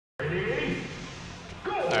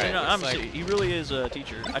All right, You know, he really is a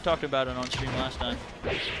teacher. I talked about it on stream last time.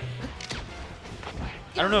 I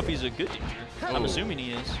don't know if he's a good teacher. I'm assuming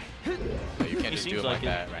he is. No, you can't just do it like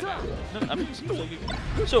that right now. No, I mean, he seems like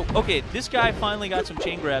a So, okay, this guy finally got some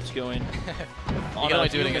chain grabs going. You can only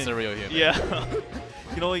do it against a real human. Yeah.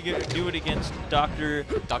 You can only do it against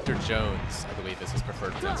DrJwns, I believe is his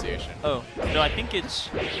preferred pronunciation. Oh, no, I think it's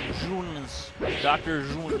DrJwns.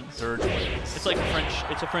 DrJwns. DrJwns. It's like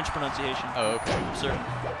a French pronunciation. Oh, okay. I'm certain.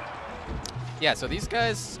 Yeah, so these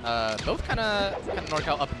guys, both kind of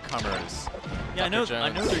NorCal up-and-comers. Yeah, I know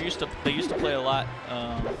they used to play a lot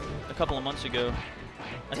a couple of months ago.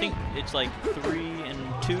 I think it's like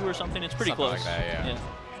 3-2 or something. It's pretty close. Like that, yeah.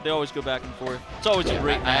 They always go back and forth. It's always a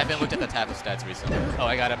great match. I haven't looked at the tab of stats recently. Oh,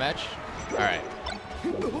 I got a match? All right.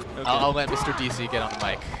 Okay. I'll let Mr. DC get on the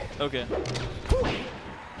mic. Okay.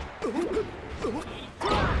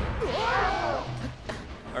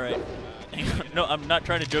 All right. No, I'm not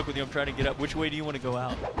trying to joke with you. I'm trying to get up. Which way do you want to go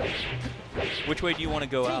out? Which way do you want to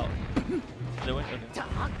go out? That way?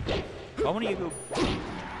 Okay. Why don't you go?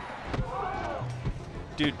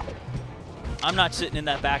 Dude, I'm not sitting in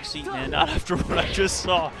that back seat, man. Not after what I just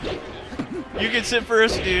saw. You can sit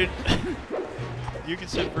first, dude. You can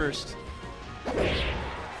sit first.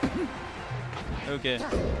 Okay.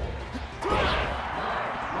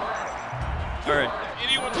 All right. If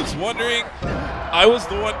anyone was wondering, I was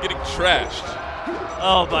the one getting trashed.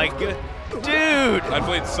 Oh my god, dude! I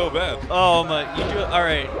played so bad. Oh my, all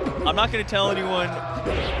right. I'm not gonna tell anyone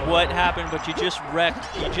what happened, but you just wrecked.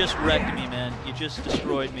 You just wrecked me, man. You just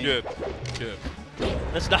destroyed me. Good.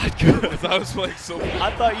 That's not good. I was playing so bad. I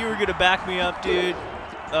thought you were gonna back me up, dude.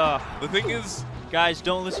 The thing is, guys,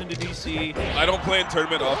 don't listen to DC. I don't play in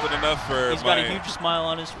tournament often enough for He's got a huge smile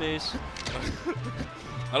on his face.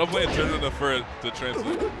 I don't play in tournament enough for it to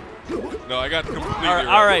translate. No, I got completely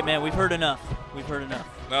all right, man. We've heard enough. We've heard enough.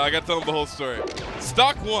 No, I got to tell them the whole story.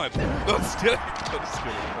 Stock 1. No, just kidding. I'm just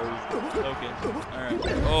kidding. Okay. All right.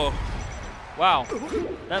 Oh. Wow.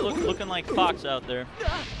 That looking like Fox out there.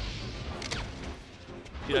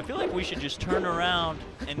 Dude, I feel like we should just turn around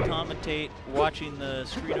and commentate watching the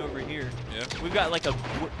screen over here. Yeah. We've got like a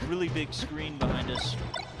really big screen behind us.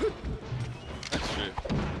 That's true.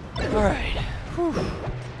 All right. Whew.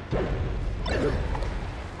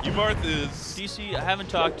 Umarth is... DC, I haven't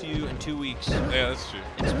talked to you in 2 weeks. Yeah, that's true.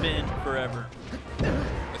 It's been forever.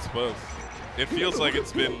 I suppose. It feels like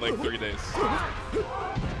it's been like 3 days.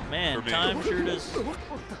 Man, time sure does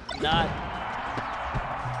not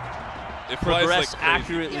like progress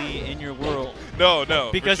accurately in your world. No,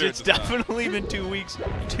 because sure it's definitely been 2 weeks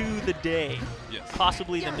to the day. Yes.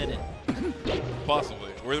 Possibly the minute.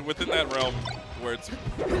 Possibly. We're within that realm where it's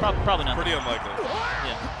probably not. Pretty unlikely.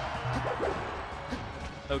 Yeah.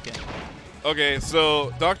 Okay. Okay,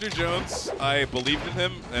 so DrJwns, I believed in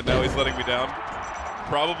him, and now he's letting me down.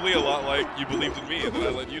 Probably a lot like you believed in me, and then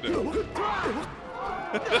I let you down.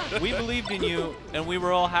 We believed in you, and we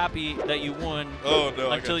were all happy that you won. Oh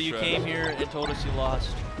no! Until you came here and told us you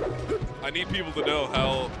lost. I need people to know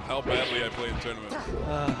how badly I play in tournament.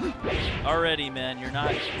 Already, man, you're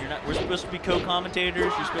not. We're supposed to be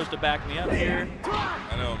co-commentators. You're supposed to back me up here.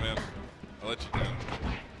 I know, man. I'll let you down.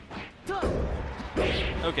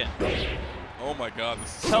 Okay. Oh my God,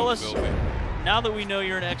 this is Tell so us, filthy. now that we know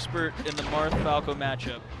you're an expert in the Marth Falco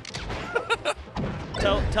matchup,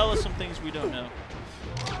 tell us some things we don't know.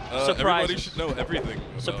 Everybody should know everything.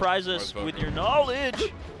 Surprise us with your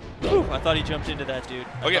knowledge. Whew, I thought he jumped into that, dude.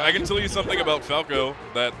 Okay, I can tell you something about Falco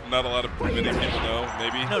that not a lot of many people know,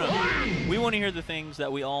 maybe. No. We want to hear the things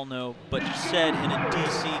that we all know, but said in a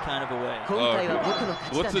DC kind of a way.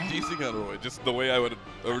 What's a DC kind of a way? Just the way I would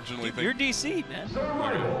originally think. You're DC, man.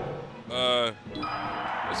 Okay.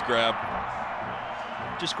 Just grab.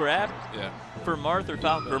 Just grab? Yeah. For Marth or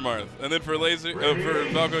Falco? For Marth. And then for laser, for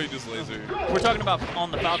Falco, you just laser. We're talking about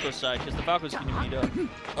on the Falco side, because the Falco's getting beat up.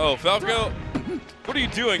 Oh, Falco? What are you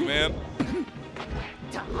doing, man?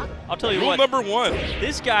 I'll tell you Rule what. number 1.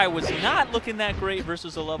 This guy was not looking that great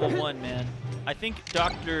versus a level 1, man. I think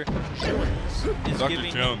DrJwns is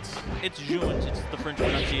giving... DrJwns. It's Jwns. It's the French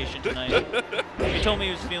pronunciation tonight. He told me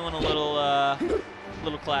he was feeling a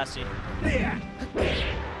little classy.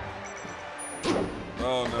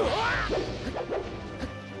 Oh, no.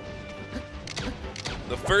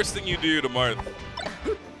 The first thing you do to Marth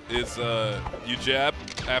is you jab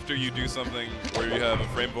after you do something where you have a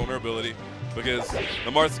frame vulnerability, because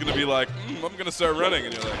the Marth's going to be like, I'm going to start running,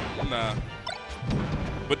 and you're like, nah.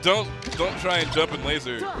 But don't try and jump in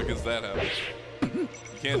laser, because that happens. You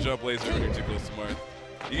can't jump laser when you're too close to Marth.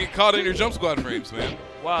 You get caught in your jump squad frames, man.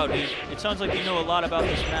 Wow, dude. It sounds like you know a lot about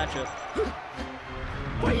this matchup.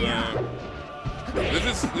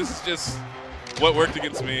 This is just what worked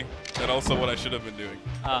against me, and also what I should have been doing.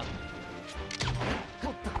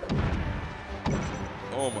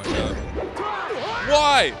 Oh my god.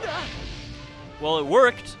 Why? Well, it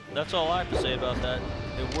worked. That's all I have to say about that.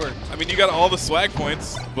 It worked. I mean, you got all the swag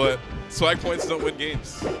points, but swag points don't win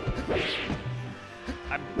games.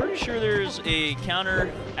 I'm pretty sure there's a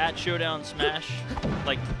counter at Showdown Smash,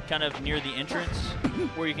 like kind of near the entrance,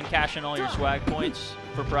 where you can cash in all your swag points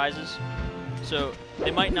for prizes. So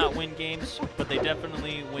they might not win games, but they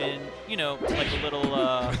definitely win, you know, like a little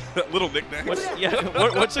little knickknacks.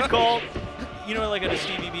 What's it called? You know, like at a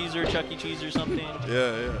Stevie B's or Chuck E. Cheese or something.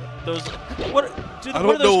 Yeah. Those. I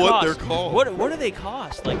don't know what they're called. What do they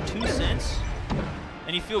cost? Like 2 cents?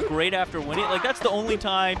 And you feel great after winning. Like that's the only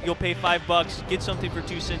time you'll pay $5, get something for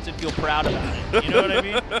 2 cents, and feel proud about it. You know what I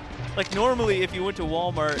mean? Like normally, if you went to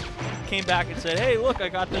Walmart, came back and said, "Hey, look, I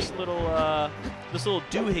got this little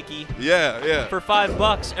doohickey." Yeah. For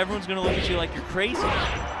 $5, everyone's gonna look at you like you're crazy.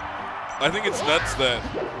 I think it's nuts that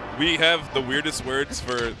we have the weirdest words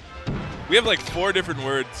for. We have like 4 different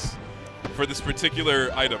words for this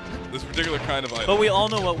particular item, this particular kind of item. But we all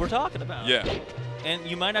know what we're talking about. Yeah. And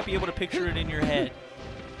you might not be able to picture it in your head,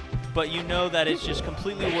 but you know that it's just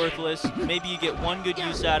completely worthless. Maybe you get one good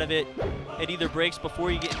use out of it. It either breaks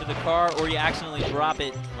before you get into the car, or you accidentally drop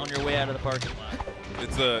it on your way out of the parking lot.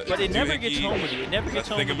 But it never gets home with you. It never gets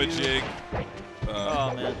home with you.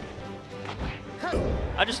 Oh, man.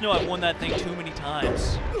 I just know I've won that thing too many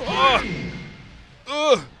times.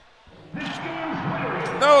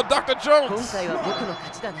 No, DrJwns!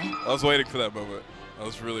 I was waiting for that moment. I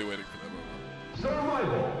was really waiting for that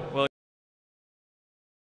moment.